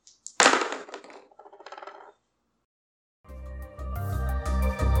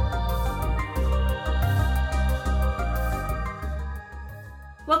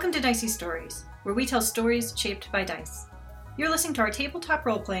Welcome to Dicey Stories, where we tell stories shaped by dice. You're listening to our tabletop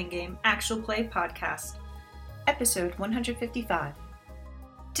role-playing game, Actual Play Podcast, episode 155.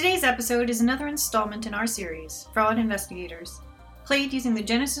 Today's episode is another installment in our series, Fraud Investigators, played using the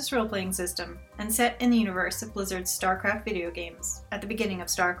Genesis role-playing system and set in the universe of Blizzard's StarCraft video games at the beginning of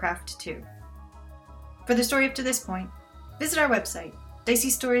StarCraft II. For the story up to this point, visit our website,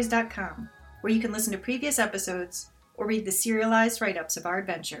 diceystories.com, where you can listen to previous episodes or read the serialized write-ups of our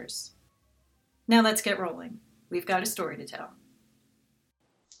adventures. Now let's get rolling. We've got a story to tell.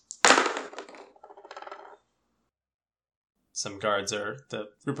 Some guards the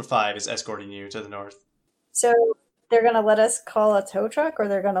group of 5 is escorting you to the north. So they're going to let us call a tow truck, or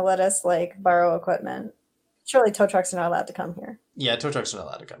they're going to let us, borrow equipment? Surely tow trucks are not allowed to come here. Yeah, tow trucks are not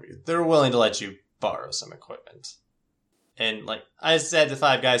allowed to come here. They're willing to let you borrow some equipment. And, I said the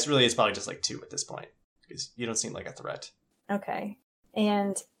 5 guys, really it's probably just, 2 at this point. Because you don't seem like a threat. Okay.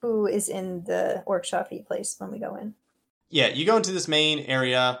 And who is in the workshop-y place when we go in? Yeah, you go into this main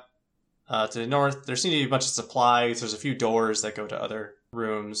area to the north. There seem to be a bunch of supplies. There's a few doors that go to other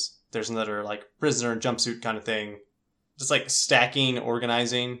rooms. There's another, prisoner jumpsuit kind of thing. Just, stacking,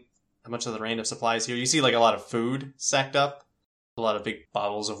 organizing a bunch of the random supplies here. You see, a lot of food stacked up. A lot of big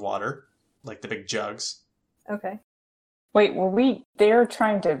bottles of water. The big jugs. Okay. Wait, were we there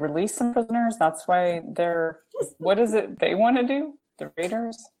trying to release some prisoners? That's why what is it they want to do? The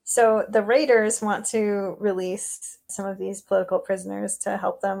Raiders? So the Raiders want to release some of these political prisoners to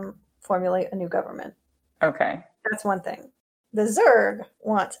help them formulate a new government. Okay. That's one thing. The Zerg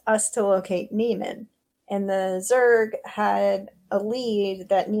want us to locate Neiman. And the Zerg had a lead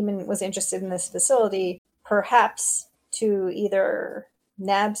that Neiman was interested in this facility, perhaps to either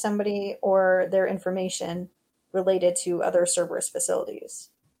nab somebody or their information related to other Cerberus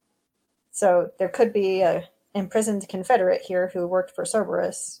facilities. So there could be an imprisoned Confederate here who worked for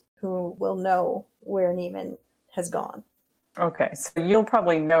Cerberus who will know where Neiman has gone. Okay, so you'll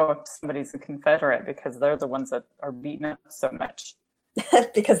probably know if somebody's a Confederate because they're the ones that are beaten up so much.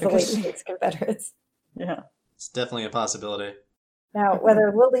 because the lady hates Confederates. Yeah. It's definitely a possibility. Now,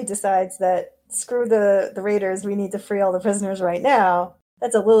 whether Lily decides that screw the Raiders, we need to free all the prisoners right now,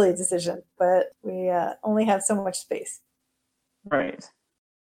 that's a Lily decision, but we only have so much space. Right.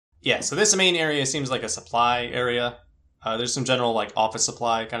 Yeah, so this main area seems like a supply area. There's some general, office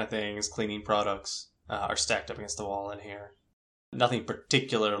supply kind of things, cleaning products are stacked up against the wall in here. Nothing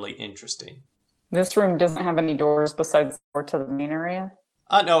particularly interesting. This room doesn't have any doors besides the door to the main area?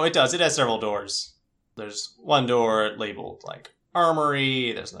 No, it does. It has several doors. There's one door labeled,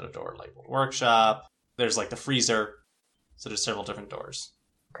 armory. There's another door labeled workshop. There's, the freezer. So there's several different doors.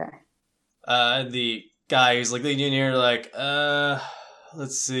 Okay. The guy who's leading you in here,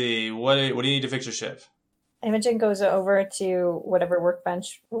 let's see, what do you need to fix your ship? Imogen goes over to whatever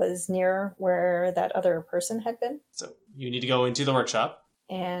workbench was near where that other person had been. So you need to go into the workshop.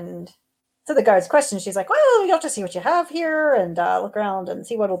 And to the guard's question, she's like, well, you'll have to see what you have here and look around and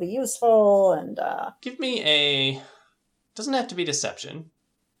see what will be useful. And give me doesn't have to be deception.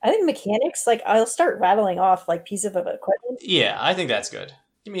 I think mechanics, I'll start rattling off, pieces of equipment. Yeah, I think that's good.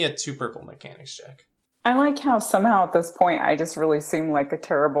 Give me a 2 purple mechanics check. I like how somehow at this point I just really seem like a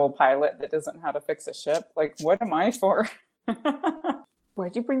terrible pilot that doesn't know how to fix a ship. What am I for?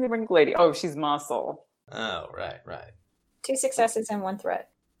 Why'd you bring the ring lady? Oh, she's muscle. Oh, right. 2 successes and 1 threat.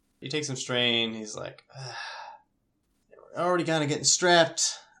 You take some strain. He's like, we're already kind of getting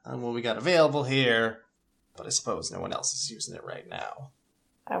strapped on what we got available here, but I suppose no one else is using it right now.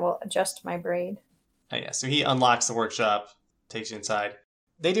 I will adjust my braid. Oh, yeah, so he unlocks the workshop, takes you inside.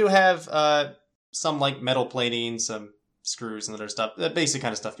 They do have some metal plating, some screws and other stuff. The basic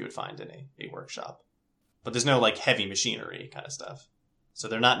kind of stuff you would find in a workshop. But there's no heavy machinery kind of stuff. So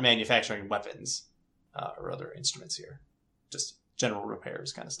they're not manufacturing weapons or other instruments here. Just general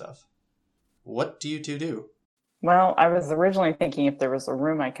repairs kind of stuff. What do you two do? Well, I was originally thinking if there was a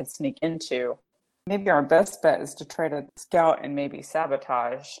room I could sneak into. Maybe our best bet is to try to scout and maybe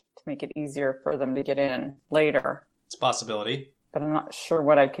sabotage to make it easier for them to get in later. It's a possibility. But I'm not sure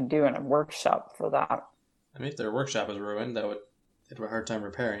what I could do in a workshop for that. I mean, if their workshop is ruined, they'd have a hard time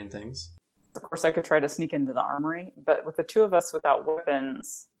repairing things. Of course, I could try to sneak into the armory, but with the 2 of us without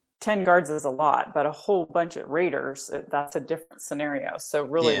weapons, 10 guards is a lot, but a whole bunch of raiders, that's a different scenario. So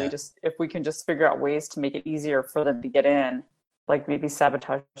really, if we can just figure out ways to make it easier for them to get in, maybe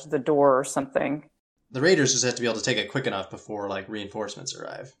sabotage the door or something. The raiders just have to be able to take it quick enough before, reinforcements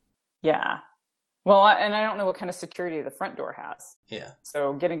arrive. Yeah. Well, and I don't know what kind of security the front door has. Yeah.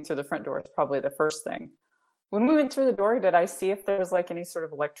 So getting through the front door is probably the first thing. When we went through the door, did I see if there was any sort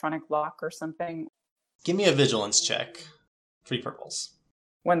of electronic lock or something? Give me a vigilance check. 3 purples.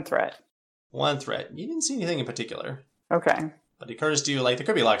 One threat. One threat. You didn't see anything in particular. Okay. But it occurs to you, like the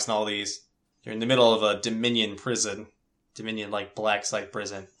Kirby locks and all these, you're in the middle of a Dominion prison. Dominion, like, black site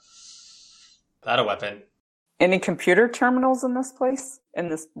prison. Without a weapon. Any computer terminals in this place? In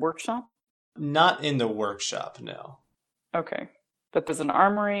this workshop? Not in the workshop, no. Okay. But there's an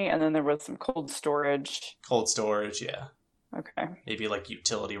armory, and then there was some cold storage. Cold storage, yeah. Okay. Maybe, like,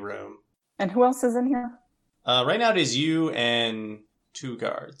 utility room. And who else is in here? Right now it is you and 2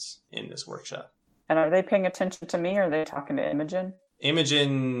 guards in this workshop. And are they paying attention to me, or are they talking to Imogen?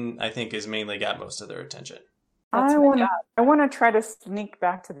 Imogen, I think, has mainly got most of their attention. I want to try to sneak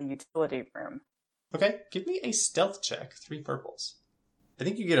back to the utility room. Okay, give me a stealth check. 3 purples. I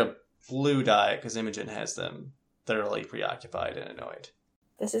think you get a blue die because Imogen has them thoroughly preoccupied and annoyed.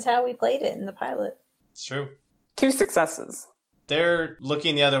 This is how we played it in the pilot. It's true. 2 successes. They're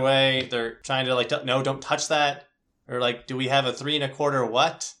looking the other way. They're trying to, like, no, don't touch that. Or, like, do we have a 3 1/4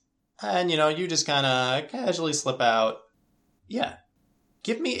 what? And, you just kind of casually slip out. Yeah.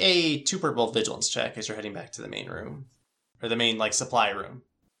 Give me a 2 purple vigilance check as you're heading back to the main room. Or the main, like, supply room.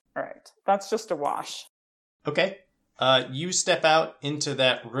 All right. That's just a wash. Okay. You step out into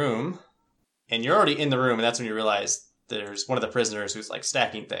that room, and you're already in the room, and that's when you realize there's one of the prisoners who's, like,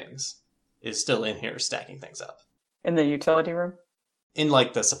 stacking things, is still in here stacking things up. In the utility room? In,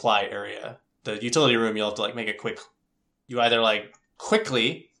 like, the supply area. The utility room, you'll have to, like, make a quick... You either, like,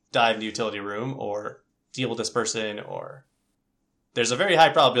 quickly dive in the utility room, or deal with this person, or... There's a very high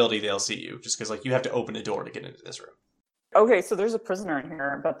probability they'll see you, just because, like, you have to open a door to get into this room. Okay, so there's a prisoner in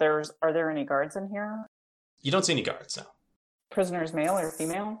here, but are there any guards in here? You don't see any guards, no. Prisoners male or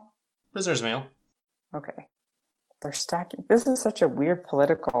female? Prisoners male. Okay. They're stacking. This is such a weird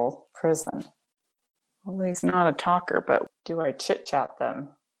political prison. Well, he's not a talker, but do I chit-chat them?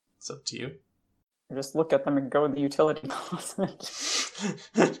 It's up to you. Or just look at them and go in the utility closet?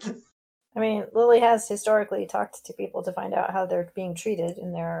 I mean, Lily has historically talked to people to find out how they're being treated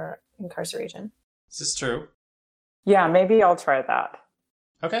in their incarceration. This is true. Yeah, maybe I'll try that.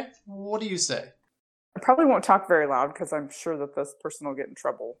 Okay. What do you say? I probably won't talk very loud because I'm sure that this person will get in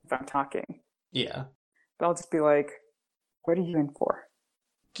trouble if I'm talking. Yeah. But I'll just be like, what are you in for?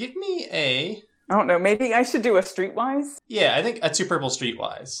 Give me a... I don't know, maybe I should do a streetwise? Yeah, I think a 2 purple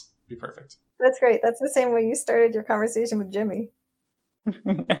streetwise would be perfect. That's great. That's the same way you started your conversation with Jimmy.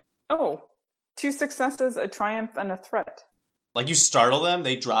 Oh, 2 successes, a triumph, and a threat. Like, you startle them,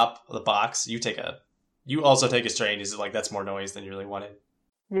 they drop the box, you also take a strain, is like, that's more noise than you really wanted.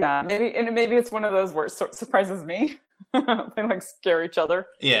 Yeah, maybe it's one of those where it surprises me. They, like, scare each other.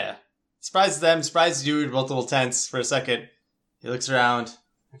 Yeah. Surprises them, surprises you, you're both a little tense for a second. He looks around.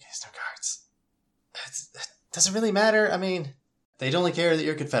 Okay, there's no guards. Does it really matter? I mean, they'd only care that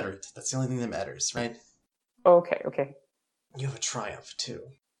you're Confederate. That's the only thing that matters, right? Okay. You have a triumph, too.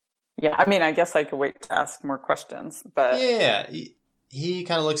 Yeah, I mean, I guess I could wait to ask more questions, but... Yeah, he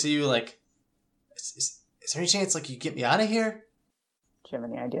kind of looks at you like, is there any chance, like, you get me out of here? Do you have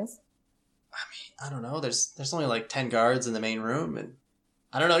any ideas? I mean, I don't know. There's only, like, 10 guards in the main room, and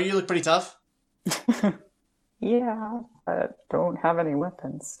I don't know, you look pretty tough. Yeah, I don't have any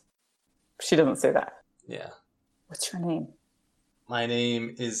weapons. She doesn't say that. Yeah. What's your name? My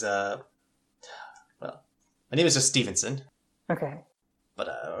name is, my name is just Stevenson. Okay.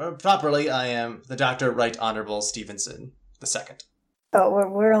 But properly, I am the Dr. Right Honorable Stevenson II. Oh,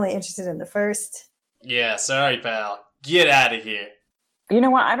 we're only interested in the first. Yeah, sorry, pal. Get out of here. You know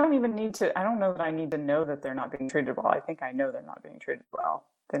what? I don't know that I need to know that they're not being treated well. I think I know they're not being treated well.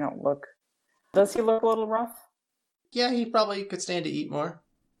 They don't look... Does he look a little rough? Yeah, he probably could stand to eat more.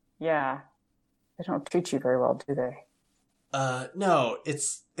 Yeah. They don't treat you very well, do they? No,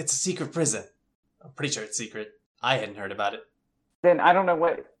 it's a secret prison. I'm pretty sure it's secret. I hadn't heard about it. Then I don't know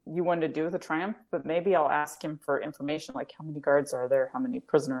what you wanted to do with the Triumph, but maybe I'll ask him for information, like how many guards are there, how many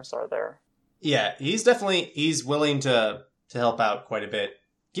prisoners are there. Yeah, he's willing to help out quite a bit.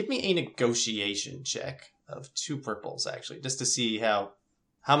 Give me a negotiation check of 2 purples, actually, just to see how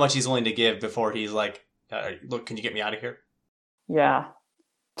much he's willing to give before he's like, look, can you get me out of here? Yeah.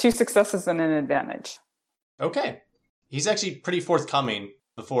 2 successes and an advantage. Okay. He's actually pretty forthcoming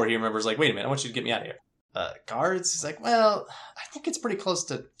before he remembers, like, wait a minute, I want you to get me out of here. Guards? He's like, well, I think it's pretty close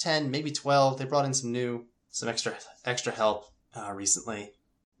to 10, maybe 12. They brought in some extra help recently.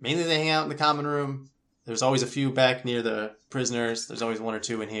 Mainly they hang out in the common room. There's always a few back near the prisoners. There's always 1 or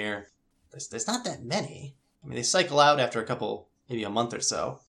 2 in here. There's not that many. I mean, they cycle out after a couple, maybe a month or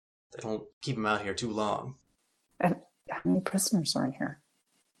so. They don't keep them out here too long. And how many prisoners are in here?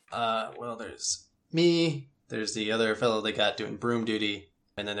 Well, there's me. There's the other fellow they got doing broom duty.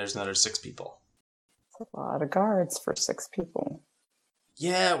 And then there's another 6 people. That's a lot of guards for 6 people.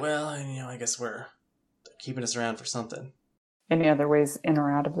 Yeah, well, I guess they're keeping us around for something. Any other ways in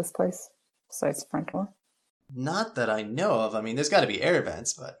or out of this place besides the front door? Not that I know of. I mean, there's got to be air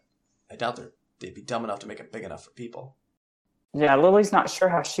vents, but I doubt they'd be dumb enough to make it big enough for people. Yeah, Lily's not sure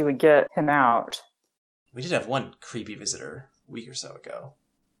how she would get him out. We did have one creepy visitor a week or so ago.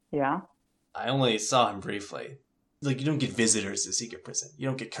 Yeah? I only saw him briefly. Like, you don't get visitors to secret prison. You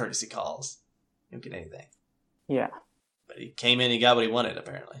don't get courtesy calls. You don't get anything. Yeah. But he came in, he got what he wanted,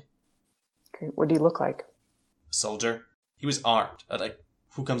 apparently. Okay, what do you look like? A soldier. He was armed.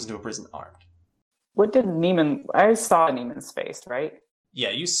 Who comes into a prison armed? What did Neiman... I saw Neiman's face, right? Yeah,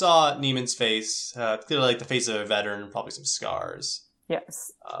 you saw Neiman's face. Clearly like the face of a veteran, probably some scars.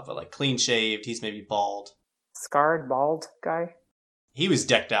 Yes. But like clean shaved, he's maybe bald. Scarred, bald guy? He was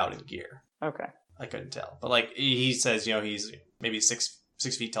decked out in gear. Okay. I couldn't tell. But like he says, he's maybe 6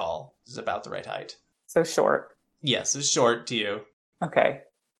 feet tall. Is about the right height. So short. Yes, it's short to you. Okay.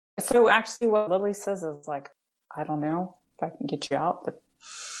 So actually what Lily says is like, I don't know if I can get you out, but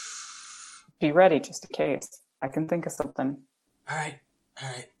be ready just in case. I can think of something. All right.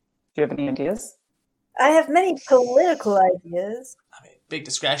 Do you have any ideas? I have many political ideas. I mean, big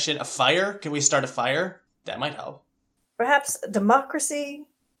discretion. A fire? Can we start a fire? That might help. Perhaps democracy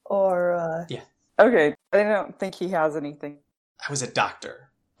or... Yeah. Okay. I don't think he has anything. I was a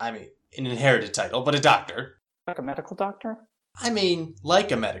doctor. I mean, an inherited title, but a doctor. Like a medical doctor? I mean,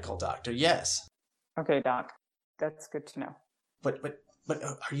 like a medical doctor, yes. Okay, Doc. That's good to know. But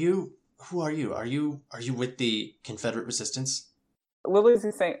are you... Who are you? Are you with the Confederate Resistance? Lily's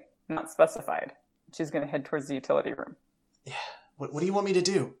saying not specified. She's going to head towards the utility room. Yeah. What do you want me to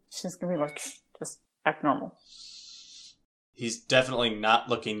do? She's going to be like, just act normal. He's definitely not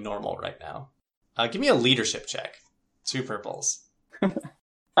looking normal right now. Give me a leadership check. 2 purples.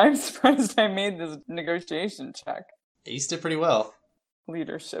 I'm surprised I made this negotiation check. Ace did pretty well.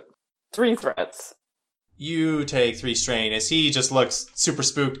 Leadership. 3 threats. You take 3 strain as he just looks super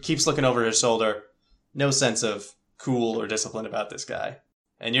spooked, keeps looking over his shoulder. No sense of cool or discipline about this guy.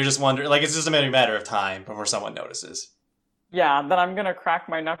 And you're just wondering, like, it's just a matter of time before someone notices. Yeah, then I'm going to crack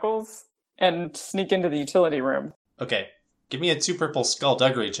my knuckles and sneak into the utility room. Okay, give me a 2 purple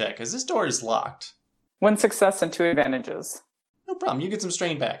skullduggery check, because this door is locked. 1 success and 2 advantages. No problem, you get some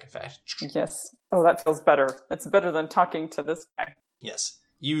strain back, in fact. Yes. Oh, that feels better. That's better than talking to this guy. Yes.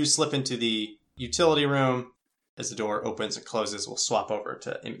 You slip into the utility room. As the door opens and closes, we'll swap over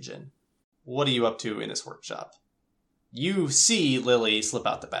to Imogen. What are you up to in this workshop? You see Lily slip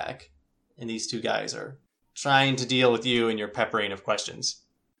out the back, and these 2 guys are trying to deal with you and your peppering of questions.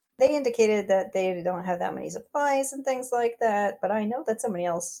 They indicated that they don't have that many supplies and things like that, but I know that somebody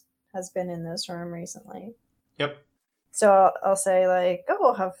else has been in this room recently. Yep. So I'll say, like,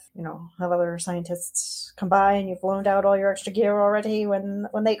 oh, have other scientists come by and you've loaned out all your extra gear already when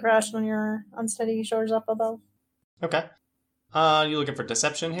they crashed on your unsteady shores up above? Okay. You looking for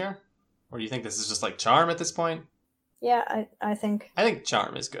deception here? Or do you think this is just like charm at this point? Yeah, I think... I think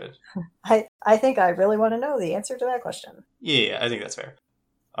charm is good. I think I really want to know the answer to that question. Yeah, I think that's fair.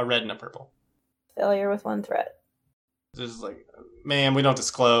 A red and a purple. Failure with 1 threat. This is like, ma'am, we don't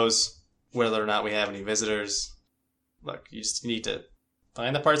disclose whether or not we have any visitors. Look, you just need to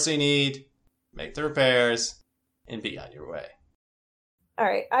find the parts you need, make the repairs, and be on your way. All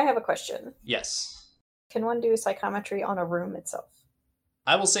right, I have a question. Yes. Can one do psychometry on a room itself?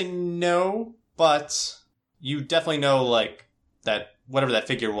 I will say no, but you definitely know, like, that whatever that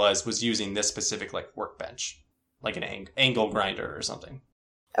figure was using this specific, like, workbench. Like an angle grinder or something.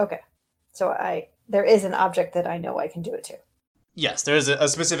 Okay. So there is an object that I know I can do it to. Yes, there's a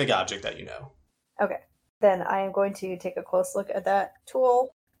specific object that you know. Okay. Then I am going to take a close look at that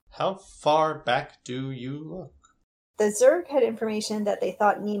tool. How far back do you look? The Zerg had information that they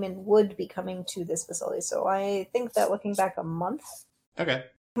thought Neiman would be coming to this facility, so I think that looking back a month. Okay.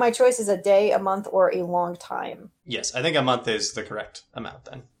 My choice is a day, a month, or a long time. Yes, I think a month is the correct amount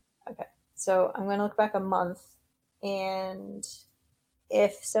then. Okay. So I'm going to look back a month, and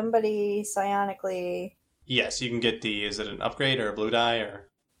if somebody psionically... Yes, you can get is it an upgrade or a blue die or...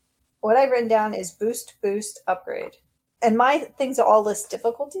 What I've written down is boost, upgrade. And my things are all list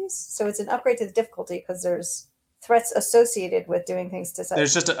difficulties, so it's an upgrade to the difficulty because there's threats associated with doing things to...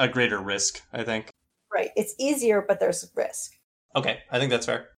 There's just a greater risk, I think. Right. It's easier, but there's risk. Okay, I think that's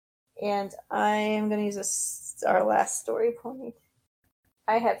fair. And I am going to use our last story point.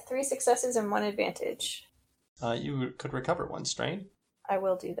 I have 3 successes and 1 advantage. You could recover 1 strain. I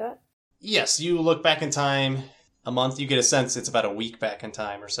will do that. Yes, you look back in time. A month, you get a sense it's about a week back in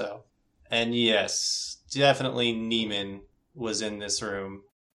time or so. And yes, definitely Neiman was in this room.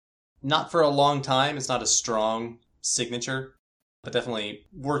 Not for a long time. It's not a strong signature. but definitely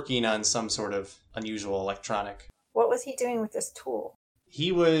working on some sort of unusual electronic. What was he doing with this tool?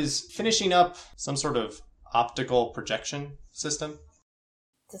 He was finishing up some sort of optical projection system.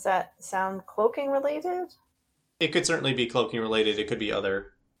 Does that sound cloaking related? It could certainly be cloaking related. It could be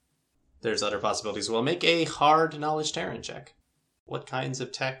other. There's other possibilities. Well, make a hard knowledge Terran check. What kinds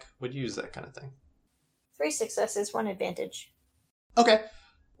of tech would use that kind of thing? 3 successes, 1 advantage. Okay.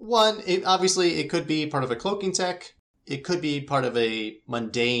 One, it could be part of a cloaking tech. It could be part of a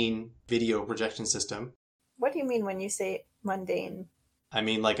mundane video projection system. What do you mean when you say mundane? I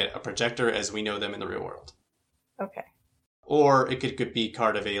mean like a projector as we know them in the real world. Okay. Or it could be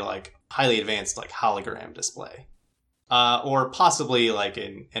part of a like highly advanced like hologram display. Or possibly like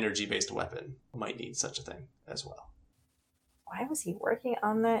an energy-based weapon might need such a thing as well. Why was he working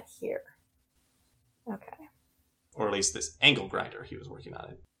on that here? Okay. Or at least this angle grinder, he was working on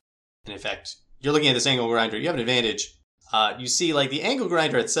it. And in fact, you're looking at this angle grinder, you have an advantage. You see, like, the angle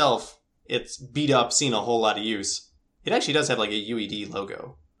grinder itself, it's beat up, seen a whole lot of use. It actually does have, like, a UED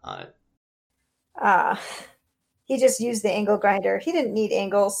logo on it. He just used the angle grinder. He didn't need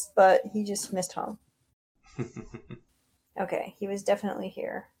angles, but he just missed home. Okay, he was definitely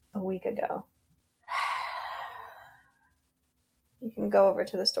here a week ago. You can go over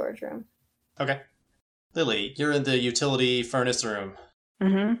to the storage room. Okay. Lily, you're in the utility furnace room.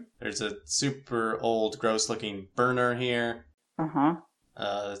 Mm-hmm. There's a super old, gross-looking burner here. Uh-huh.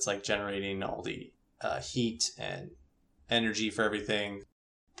 It's like generating all the heat and energy for everything.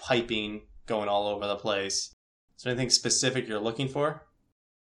 Piping going all over the place. Is there anything specific you're looking for?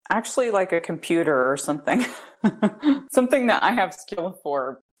 Actually, like a computer or something. Something that I have skill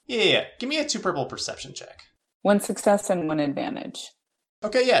for. Yeah. Give me a 2 purple perception check. 1 success and 1 advantage.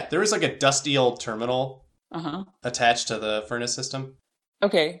 Okay, yeah. There is like a dusty old terminal Uh-huh. attached to the furnace system.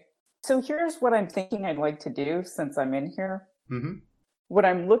 Okay. So here's what I'm thinking I'd like to do since I'm in here. Mm-hmm. What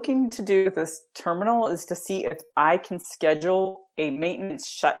I'm looking to do with this terminal is to see if I can schedule a maintenance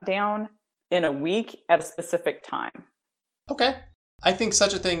shutdown in a week at a specific time. Okay. I think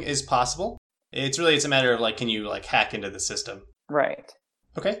such a thing is possible. It's a matter of like, can you like hack into the system? Right.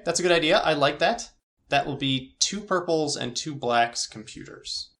 Okay, that's a good idea. I like that. That will be 2 purples and 2 blacks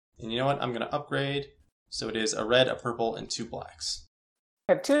computers. And you know what? I'm going to upgrade. So it is a red, a purple, and 2 blacks.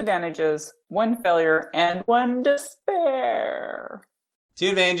 I have 2 advantages, 1 failure, and 1 despair. 2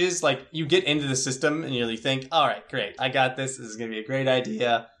 advantages, like you get into the system and you think, all right, great, I got this. This is going to be a great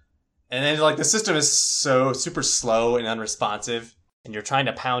idea. And then like the system is so super slow and unresponsive. And you're trying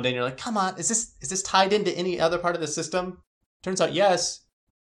to pound in. You're like, come on, is this tied into any other part of the system? Turns out, yes.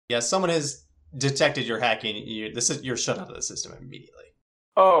 Yes, someone has detected your hacking. You're shut out of the system immediately.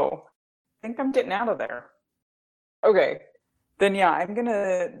 Oh, I think I'm getting out of there. Okay. Then yeah, I'm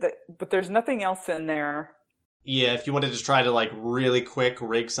gonna, but there's nothing else in there. Yeah, if you wanted to try to like really quick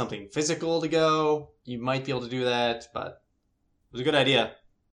rig something physical to go, you might be able to do that, but it was a good idea.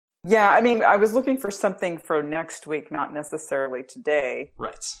 Yeah, I mean, I was looking for something for next week, not necessarily today.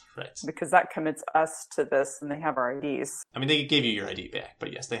 Right. Because that commits us to this and they have our IDs. I mean, they gave you your ID back,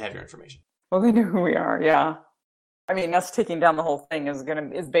 but yes, they have your information. Well, they know who we are, yeah. I mean, us taking down the whole thing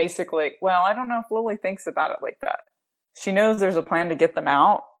is basically, well, I don't know if Lily thinks about it like that. She knows there's a plan to get them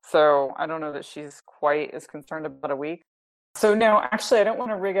out, so I don't know that she's quite as concerned about a week. So no, actually, I don't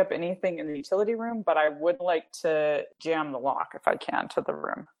want to rig up anything in the utility room, but I would like to jam the lock if I can to the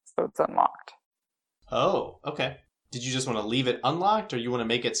room, so it's unlocked. Oh, okay. Did you just want to leave it unlocked, or you want to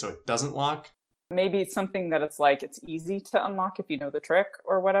make it so it doesn't lock? Maybe it's something that it's like it's easy to unlock if you know the trick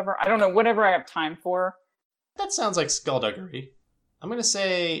or whatever. I don't know, whatever I have time for. That sounds like skullduggery. I'm going to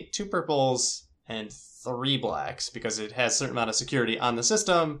say 2 purples and 3 blacks, because it has a certain amount of security on the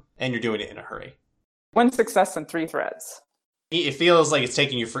system, and you're doing it in a hurry. 1 success and 3 threads. It feels like it's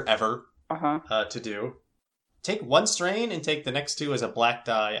taking you forever Uh-huh. to do. Take 1 strain and take the next 2 as a black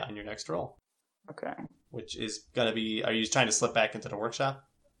die on your next roll. Okay. Which is going to be... Are you trying to slip back into the workshop?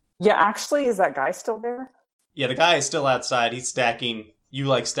 Yeah, actually, is that guy still there? Yeah, the guy is still outside. He's stacking. You,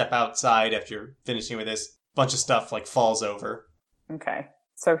 like, step outside after you're finishing with this. Bunch of stuff, like, falls over. Okay.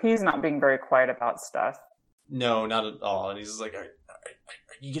 So he's not being very quiet about stuff. No, not at all. And he's just like, are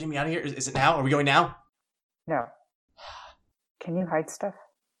you getting me out of here? Is it now? Are we going now? No. Can you hide stuff?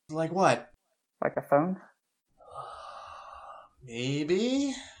 Like what? Like a phone?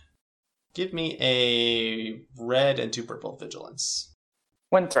 Maybe? Give me a red and 2 purple vigilance.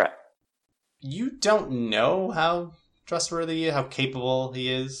 1 threat. You don't know how trustworthy, how capable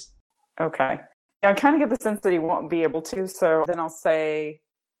he is. Okay. Yeah, I kind of get the sense that he won't be able to, so then I'll say...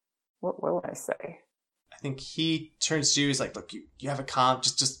 What will I say? I think he turns to you, he's like, look, you have a comm,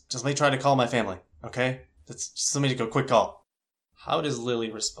 just let me try to call my family, okay? Just let me go quick call. How does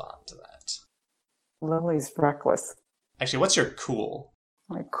Lily respond to that? Lily's reckless. Actually, what's your cool?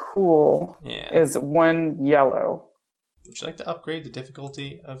 My cool is 1 yellow. Would you like to upgrade the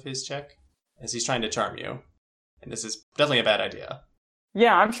difficulty of his check? As he's trying to charm you. And this is definitely a bad idea.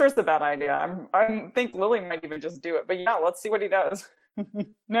 Yeah, I'm sure it's a bad idea. I think Lily might even just do it. But yeah, let's see what he does.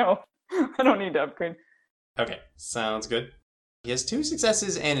 No, I don't need to upgrade. Okay, sounds good. He has 2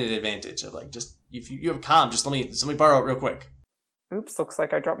 successes and an advantage of just if you have comm, just let me borrow it real quick. Oops, looks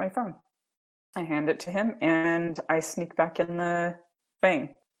like I dropped my phone. I hand it to him and I sneak back in the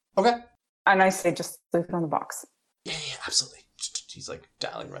thing. Okay. And I say, just leave it on the box. Yeah, absolutely. He's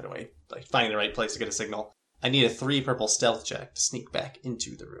dialing right away, finding the right place to get a signal. I need a 3 purple stealth check to sneak back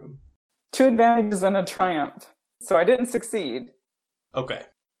into the room. 2 advantages and a triumph. So I didn't succeed. Okay.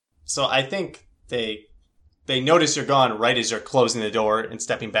 So I think they notice you're gone right as you're closing the door and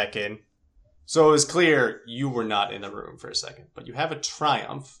stepping back in. So it was clear you were not in the room for a second, but you have a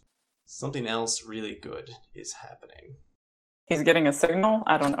triumph. Something else really good is happening. He's getting a signal?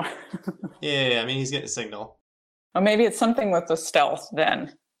 I don't know. Yeah, he's getting a signal. Oh, maybe it's something with the stealth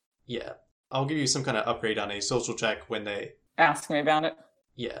then. Yeah. I'll give you some kind of upgrade on a social check when they... ask me about it?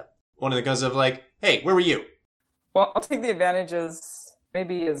 Yeah. One of the guys of hey, where were you? Well, I'll take the advantages.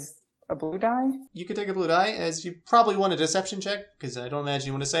 Maybe is a blue die? You could take a blue die, as you probably want a deception check, because I don't imagine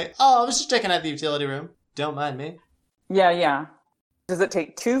you want to say, oh, I was just checking out the utility room. Don't mind me. Yeah. Does it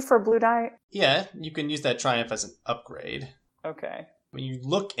take 2 for blue die? Yeah, you can use that triumph as an upgrade. Okay. When you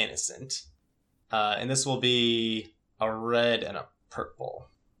look innocent, and this will be a red and a purple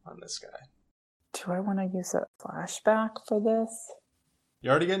on this guy. Do I want to use a flashback for this?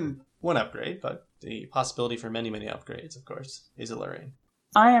 You're already getting 1 upgrade, but the possibility for many, many upgrades, of course, is alluring.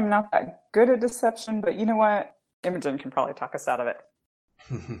 I am not that good at deception, but you know what? Imogen can probably talk us out of it.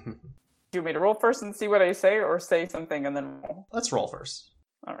 Do you want me to roll first and see what I say, or say something and then roll? Let's roll first.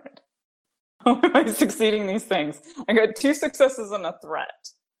 All right. How am I succeeding these things? I got 2 successes and a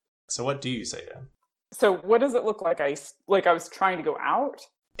threat. So what do you say to him? So what does it look like? I was trying to go out?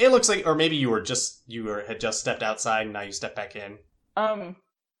 It looks like, or maybe you had just stepped outside and now you step back in.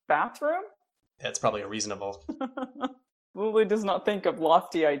 Bathroom? That's probably a reasonable. Lily does not think of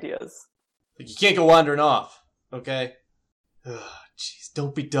lofty ideas. You can't go wandering off, okay? Jeez,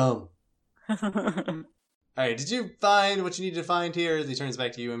 don't be dumb. Alright, did you find what you needed to find here? As he turns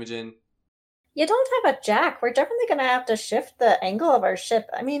back to you, Imogen. You don't have a jack. We're definitely going to have to shift the angle of our ship.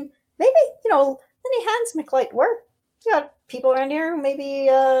 Maybe, any hands make light work. You got people around here who maybe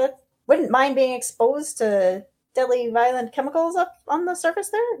wouldn't mind being exposed to deadly violent chemicals up on the surface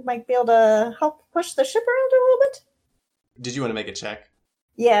there. Might be able to help push the ship around a little bit. Did you want to make a check?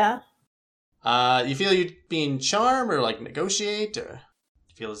 Yeah. You feel you'd being charm or negotiate, or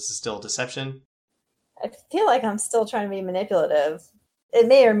you feel this is still deception? I feel like I'm still trying to be manipulative. It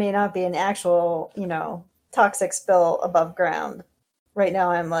may or may not be an actual, toxic spill above ground. Right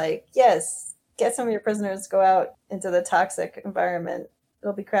now I'm yes, get some of your prisoners to go out into the toxic environment.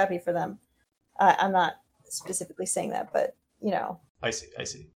 It'll be crappy for them. I'm not specifically saying that, but, I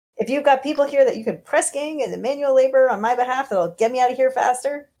see. If you've got people here that you can press gang and the manual labor on my behalf that'll get me out of here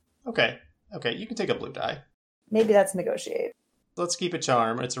faster. Okay, you can take a blue die. Maybe that's negotiate. Let's keep it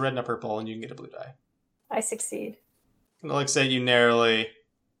charm. It's a red and a purple, and you can get a blue die. I succeed. He looks at you narrowly.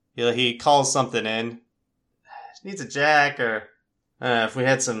 He calls something in. Needs a jack, or if we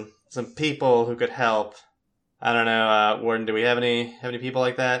had some people who could help. I don't know, Warden. Do we have any people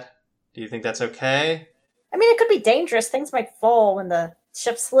like that? Do you think that's okay? It could be dangerous. Things might fall when the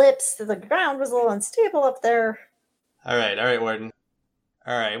ship slips. The ground was a little unstable up there. All right, Warden.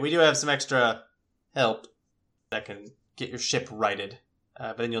 All right, we do have some extra help that can get your ship righted,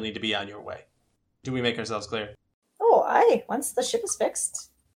 but then you'll need to be on your way. Do we make ourselves clear? Oh, aye. Once the ship is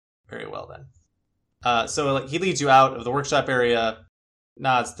fixed. Very well, then. So he leads you out of the workshop area,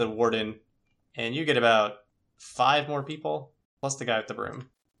 nods to the Warden, and you get about 5 more people, plus the guy with the broom.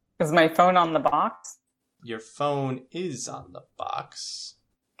 Is my phone on the box? Your phone is on the box.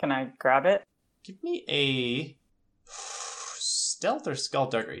 Can I grab it? Give me a stealth or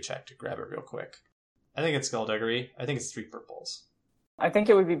skullduggery check to grab it real quick. I think it's skullduggery. I think it's 3 purples. I think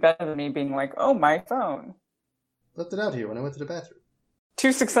it would be better than me being oh, my phone. Left it out here when I went to the bathroom.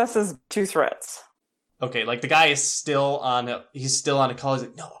 2 successes, 2 threats. Okay, the guy is still on a call. He's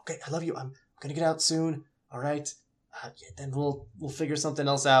like, no, okay, I love you. I'm gonna get out soon. All right. Then we'll figure something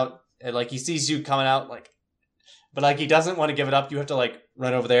else out. And he sees you coming out, but he doesn't want to give it up. You have to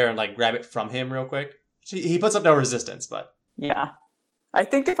run over there and grab it from him real quick. He puts up no resistance, but yeah. I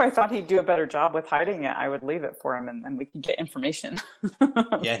think if I thought he'd do a better job with hiding it, I would leave it for him and we could get information.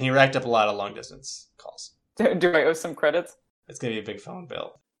 Yeah, and he racked up a lot of long distance calls. Do I owe some credits? It's going to be a big phone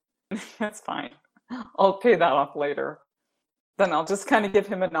bill. That's fine. I'll pay that off later. Then I'll just kind of give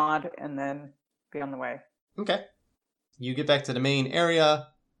him a nod and then be on the way. Okay. You get back to the main area.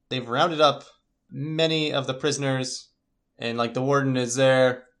 They've rounded up many of the prisoners, and like the warden is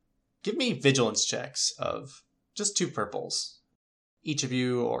there. Give me vigilance checks of just 2 purples. Each of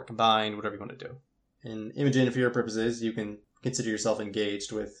you, or combined, whatever you want to do. And Imogen, for your purposes, you can consider yourself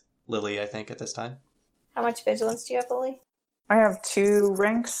engaged with Lily, I think, at this time. How much vigilance do you have, Lily? I have 2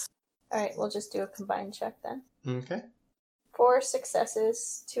 ranks. All right, we'll just do a combined check then. Okay. 4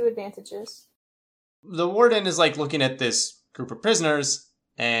 successes, 2 advantages. The warden is like looking at this group of prisoners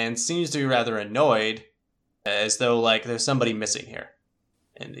and seems to be rather annoyed, as though like there's somebody missing here.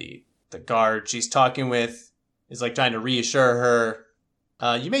 And the guard she's talking with is like trying to reassure her.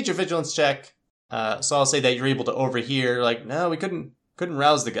 You made your vigilance check, so I'll say that you're able to overhear. Like, no, we couldn't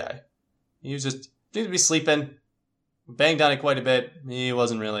rouse the guy. He seemed to be sleeping. Banged on it quite a bit. He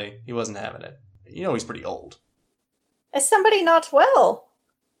wasn't having it. You know, he's pretty old. Is somebody not well?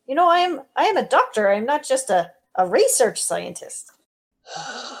 You know, I am a doctor. I'm not just a research scientist.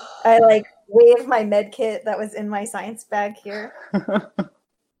 I wave my med kit that was in my science bag here.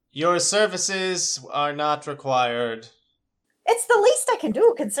 Your services are not required. It's the least I can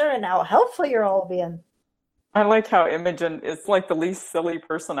do, considering how helpful you're all being. I like how Imogen is like the least silly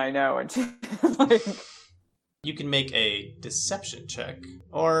person I know, and she's like... You can make a deception check,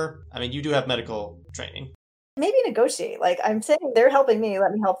 or, I mean, you do have medical training. Maybe negotiate. I'm saying they're helping me,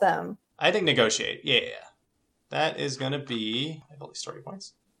 let me help them. I think negotiate, yeah. That is going to be, I have all these story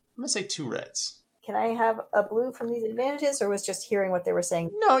points. I'm going to say 2 reds. Can I have a blue from these advantages, or was just hearing what they were saying?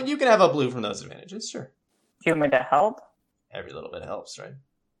 No, you can have a blue from those advantages, sure. You want me to help? Every little bit helps, right?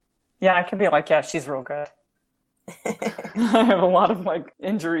 Yeah, I can be like, yeah, she's real good. I have a lot of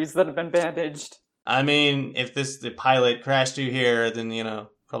injuries that have been bandaged. I mean, if the pilot crashed you here, then,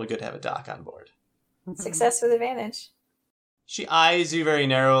 probably good to have a doc on board. Success with advantage. She eyes you very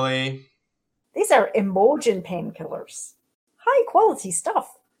narrowly. These are Imogen painkillers. High quality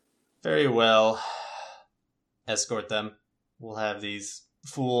stuff. Very well. Escort them. We'll have these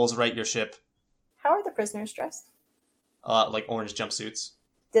fools right your ship. How are the prisoners dressed? Like orange jumpsuits.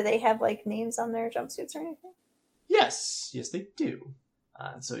 Do they have names on their jumpsuits or anything? Yes, they do.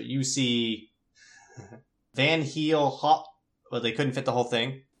 So you see Van Heel Hop. Well, they couldn't fit the whole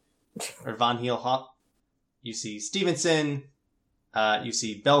thing. Or Von Heel Hop. You see Stevenson. You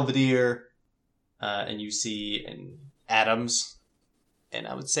see Belvedere. And you see Adams. And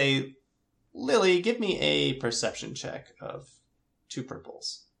I would say, Lily, give me a perception check of 2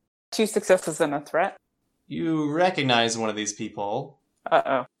 purples. 2 successes and a threat. You recognize one of these people.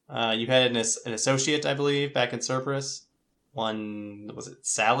 Uh-oh. You had an associate, I believe, back in Cerberus. One, was it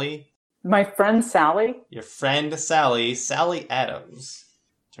Sally? My friend Sally? Your friend Sally Adams.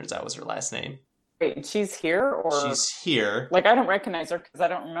 Turns out was her last name. Wait, she's here? Or she's here. I don't recognize her because I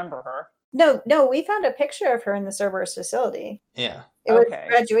don't remember her. No, we found a picture of her in the Cerberus facility. Yeah. It was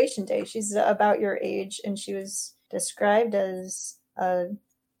graduation day. She's about your age, and she was described as a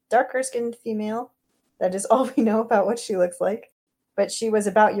darker-skinned female. That is all we know about what she looks like. But she was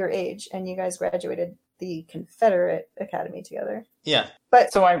about your age, and you guys graduated the Confederate Academy together. Yeah.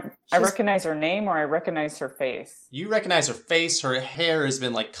 But so I recognize her name, or I recognize her face? You recognize her face. Her hair has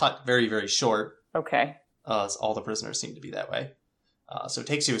been cut very, very short. Okay. All the prisoners seem to be that way. So it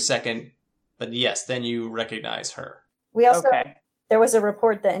takes you a second. But yes, then you recognize her. We also, there was a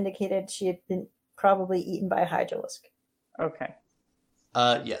report that indicated she had been probably eaten by a hydralisk. Okay.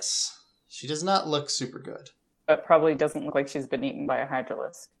 Yes. She does not look super good. But probably doesn't look like she's been eaten by a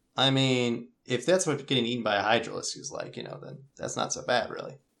hydralisk. I mean, if that's what getting eaten by a hydralisk is like, then that's not so bad,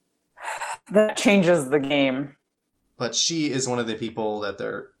 really. That changes the game. But she is one of the people that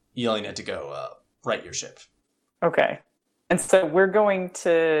they're yelling at to go right your ship. Okay. And so we're going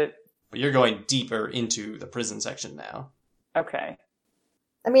to... But you're going deeper into the prison section now. Okay.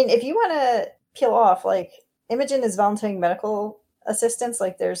 I mean, if you want to peel off, Imogen is volunteering medical assistance.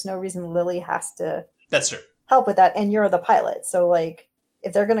 There's no reason Lily has to... That's true. Help with that, and you're the pilot. So,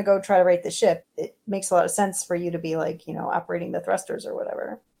 if they're going to go try to right the ship, it makes a lot of sense for you to be, operating the thrusters or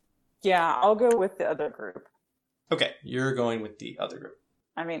whatever. Yeah, I'll go with the other group. Okay, you're going with the other group.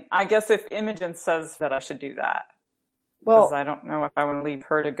 I mean, I guess if Imogen says that I should do that. Well, because I don't know if I want to leave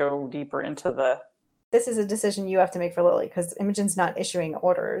her to go deeper into the... This is a decision you have to make for Lily, because Imogen's not issuing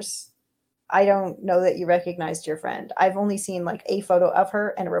orders. I don't know that you recognized your friend. I've only seen, a photo of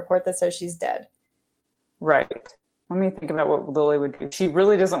her and a report that says she's dead. Right. Let me think about what Lily would do. She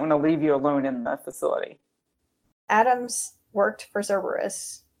really doesn't want to leave you alone in the facility. Adams worked for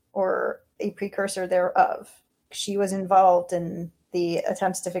Cerberus, or a precursor thereof. she was involved in the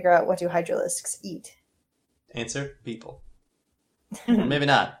attempts to figure out what do hydralisks eat. Answer, people. Or maybe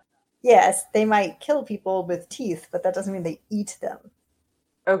not. Yes, they might kill people with teeth, but that doesn't mean they eat them.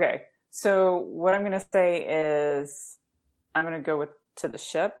 Okay, so what I'm going to say is I'm going to go to the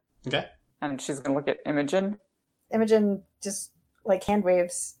ship. Okay. And she's going to look at Imogen. Imogen just like hand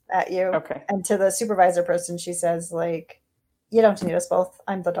waves at you. Okay. And to the supervisor person, she says like, you don't need us both.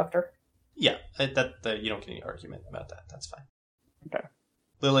 I'm the doctor. Yeah, that you don't get any argument about that. That's fine. Okay.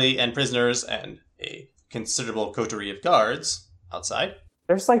 Lily and prisoners and a considerable coterie of guards outside.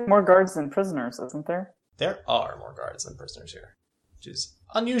 There's like more guards than prisoners, isn't there? There are more guards than prisoners here, which is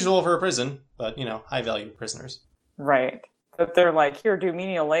unusual for a prison, but, high-value prisoners. Right. But they're like, here, do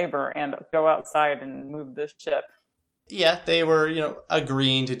menial labor and go outside and move this ship. Yeah, they were,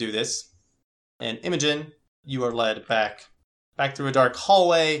 agreeing to do this. And Imogen, you are led back through a dark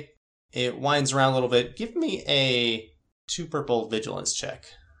hallway. It winds around a little bit. Give me a 2 purple vigilance check.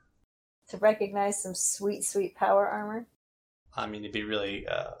 To recognize some sweet, sweet power armor. I mean, it'd be really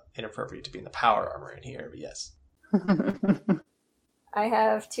inappropriate to be in the power armor in here, but yes. I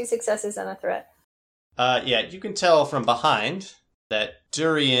have 2 successes and a threat. Yeah, you can tell from behind that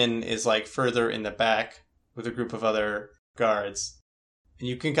Durian is like further in the back with a group of other guards. And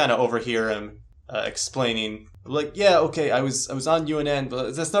you can kind of overhear him explaining, like, yeah, okay, I was on UNN,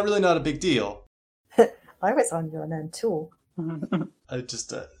 but that's not a big deal. I was on UNN too. I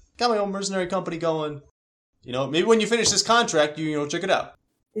just got my own mercenary company going. Maybe when you finish this contract, you check it out.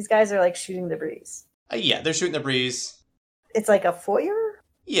 These guys are like shooting the breeze. Yeah, they're shooting the breeze. It's like a foyer?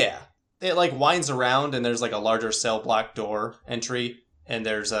 Yeah. It like winds around and there's like a larger cell block door entry. And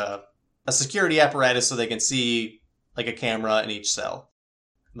there's a security apparatus so they can see like a camera in each cell.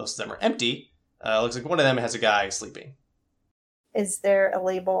 Most of them are empty. Looks like one of them has a guy sleeping. Is there a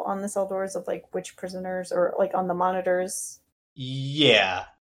label on the cell doors of like which prisoners or like on the monitors? Yeah.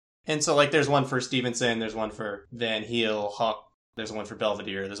 And so like there's one for Stevenson, there's one for Van Heel, Hawk, there's one for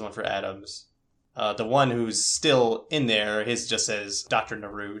Belvedere, there's one for Adams. The one who's still in there, his just says Dr.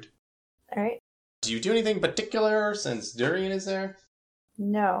 Narud. All right. Do you do anything particular since Durian is there?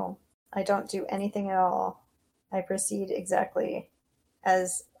 No, I don't do anything at all. I proceed exactly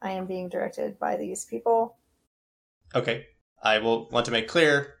as I am being directed by these people. Okay. I will want to make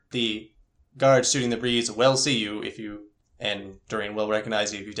clear the guards shooting the breeze will see you and Durian will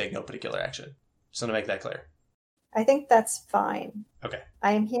recognize you if you take no particular action. Just want to make that clear. I think that's fine. Okay.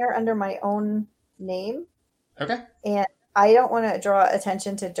 I am here under my own name. Okay. And I don't want to draw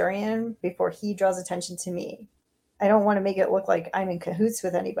attention to Durian before he draws attention to me. I don't want to make it look like I'm in cahoots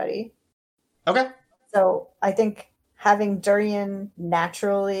with anybody. Okay. So I think having Durian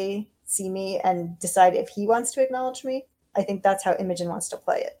naturally see me and decide if he wants to acknowledge me, I think that's how Imogen wants to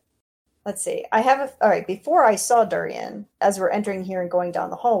play it. Let's see. All right, before I saw Durian, as we're entering here and going down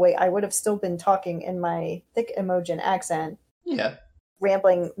the hallway, I would have still been talking in my thick Imogen accent. Yeah.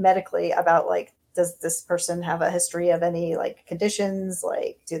 Rambling medically about, like, does this person have a history of any, like, conditions?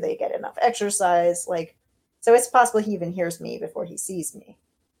 Like, do they get enough exercise? Like, so it's possible he even hears me before he sees me.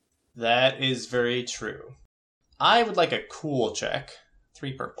 That is very true. I would like a cool check.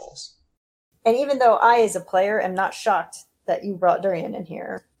 3 purples. And even though I, as a player, am not shocked that you brought Durian in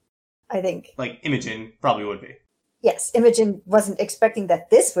here, I think... Like, Imogen probably would be. Yes, Imogen wasn't expecting that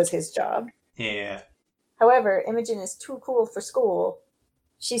this was his job. Yeah. However, Imogen is too cool for school.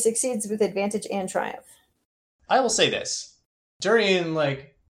 She succeeds with advantage and triumph. I will say this. Durian,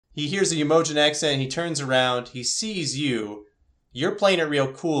 like, he hears the Imogen accent, he turns around, he sees you, you're playing it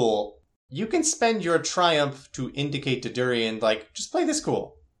real cool. You can spend your triumph to indicate to Durian, like, just play this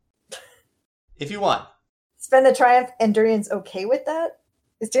cool. If you want. Spend the triumph and Durian's okay with that?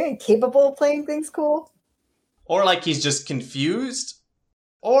 Is Durian capable of playing things cool? Or, like, he's just confused?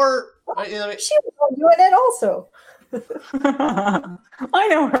 Or... She was on UNN also. I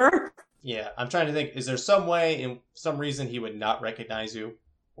know her. Yeah, I'm trying to think. Is there some way, in some reason, he would not recognize you?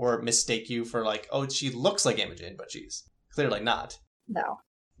 Or mistake you for, like, oh, she looks like Imogen, but she's clearly not. No.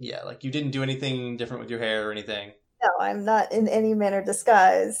 Yeah, like, you didn't do anything different with your hair or anything. No, I'm not in any manner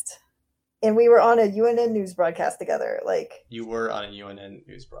disguised. And we were on a UNN news broadcast together, like... You were on a UNN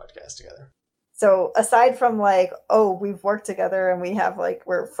news broadcast together. So, aside from, like, oh, we've worked together and we have, like,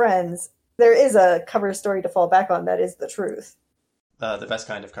 we're friends, there is a cover story to fall back on that is the truth. The best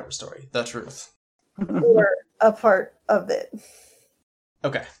kind of cover story. The truth. Or a part of it.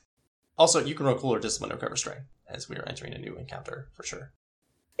 Okay. Also, you can roll cool or discipline or cover strain, as we are entering a new encounter, for sure.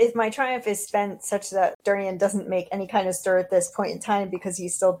 If my triumph is spent such that Durian doesn't make any kind of stir at this point in time because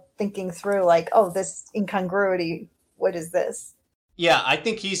he's still thinking through, like, oh, this incongruity, what is this? Yeah, I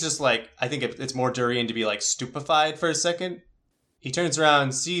think he's just like, I think it's more Durian to be like stupefied for a second. He turns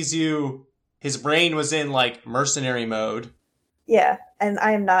around, sees you. His brain was in like mercenary mode. Yeah, and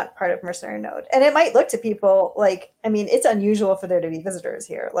I am not part of mercenary mode. And it might look to people like, I mean, it's unusual for there to be visitors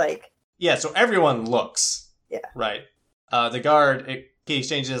here. Like, yeah, so everyone looks. Yeah. Right. The guard, he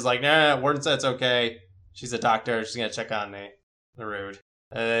exchanges like, nah, Warden said it's okay. She's a doctor. She's going to check on me. They're rude.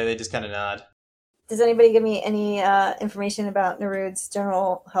 They just kind of nod. Does anybody give me any information about Nerud's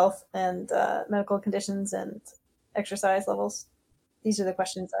general health and medical conditions and exercise levels? These are the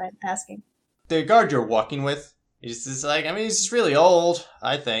questions I'm asking. The guard you're walking with, he's like, I mean, he's just really old,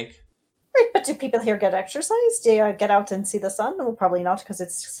 I think. Right, but do people here get exercise? Do you get out and see the sun? Well, probably not, because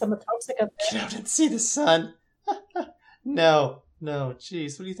it's somewhat toxic up there. Get out and see the sun? No,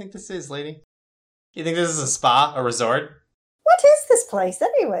 jeez, what do you think this is, lady? You think this is a spa, a resort? What is this place,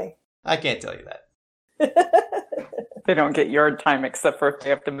 anyway? I can't tell you that. They don't get yard time except for if they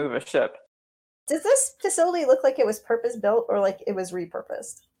have to move a ship. Does this facility look like it was purpose-built or like it was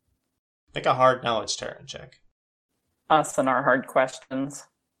repurposed? Make a hard knowledge Terran check. Us and our hard questions.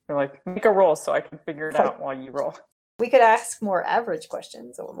 You're like, make a roll so I can figure it out while you roll. We could ask more average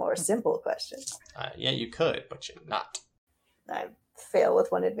questions or more simple questions. Yeah, you could, but you're not. I fail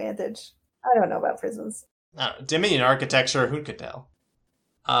with one advantage. I don't know about prisons. Dominion architecture, who could tell?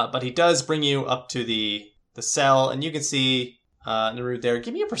 But he does bring you up to the cell, and you can see Nerud there.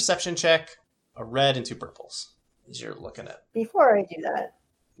 Give me a perception check. A red and 2 purples, as you're looking at. Before I do that,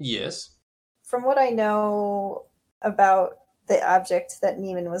 Yes. from what I know about the object that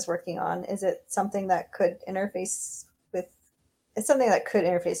Neiman was working on, is it something that could interface with... It's something that could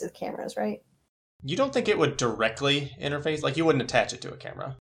interface with cameras, right? You don't think it would directly interface? Like, you wouldn't attach it to a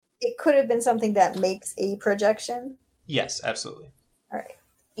camera? It could have been something that makes a projection? Yes, absolutely. All right.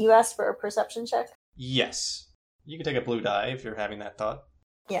 You asked for a perception check? Yes. You can take a blue die if you're having that thought.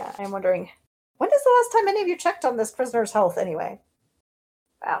 Yeah, I'm wondering, when is the last time any of you checked on this prisoner's health anyway?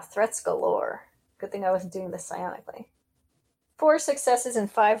 Wow, threats galore. Good thing I wasn't doing this psionically. 4 successes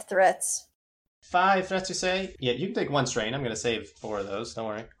and 5 threats. 5 threats, you say? Yeah, you can take 1 strain. I'm going to save 4 of those. Don't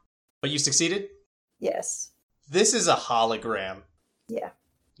worry. But you succeeded? Yes. This is a hologram. Yeah.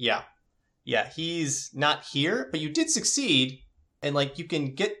 Yeah, he's not here, but you did succeed. And, like, you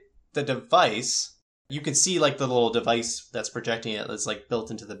can get the device. You can see, like, the little device that's projecting it that's, like, built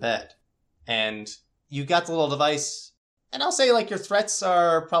into the bed. And you got the little device. And I'll say, like, your threats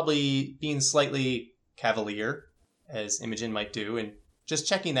are probably being slightly cavalier, as Imogen might do, and just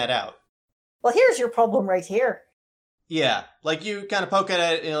checking that out. Well, here's your problem right here. Yeah, like, you kind of poke at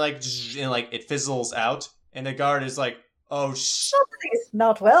it, and, like, it fizzles out. And the guard is like, oh, Something's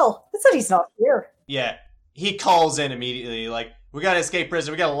not well. It said he's not here. Yeah, he calls in immediately, like, we gotta escape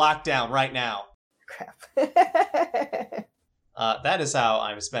prison, we gotta lock down right now. Crap. That is how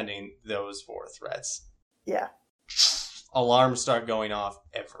I'm spending those 4 threats. Yeah. Alarms start going off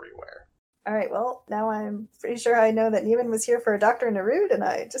everywhere. All right, well, now I'm pretty sure I know that Neiman was here for Dr. Nerud, and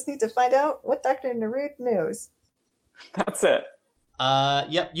I just need to find out what Dr. Nerud knows. That's it.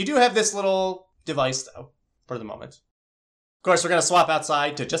 Yep, you do have this little device, though, for the moment. Of course, we're going to swap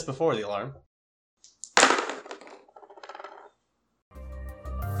outside to just before the alarm.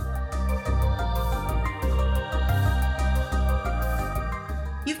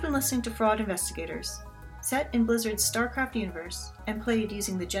 You've been listening to Fraud Investigators, set in Blizzard's StarCraft universe and played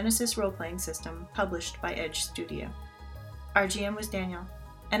using the Genesis role-playing system published by Edge Studio. Our GM was Daniel,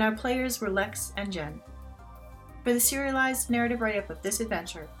 and our players were Lex and Jen. For the serialized narrative write-up of this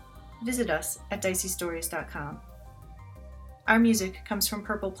adventure, visit us at diceystories.com. Our music comes from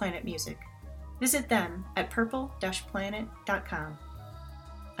Purple Planet Music. Visit them at purple-planet.com.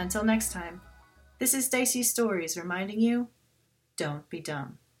 Until next time, this is Dicey Stories reminding you, don't be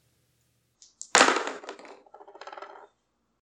dumb.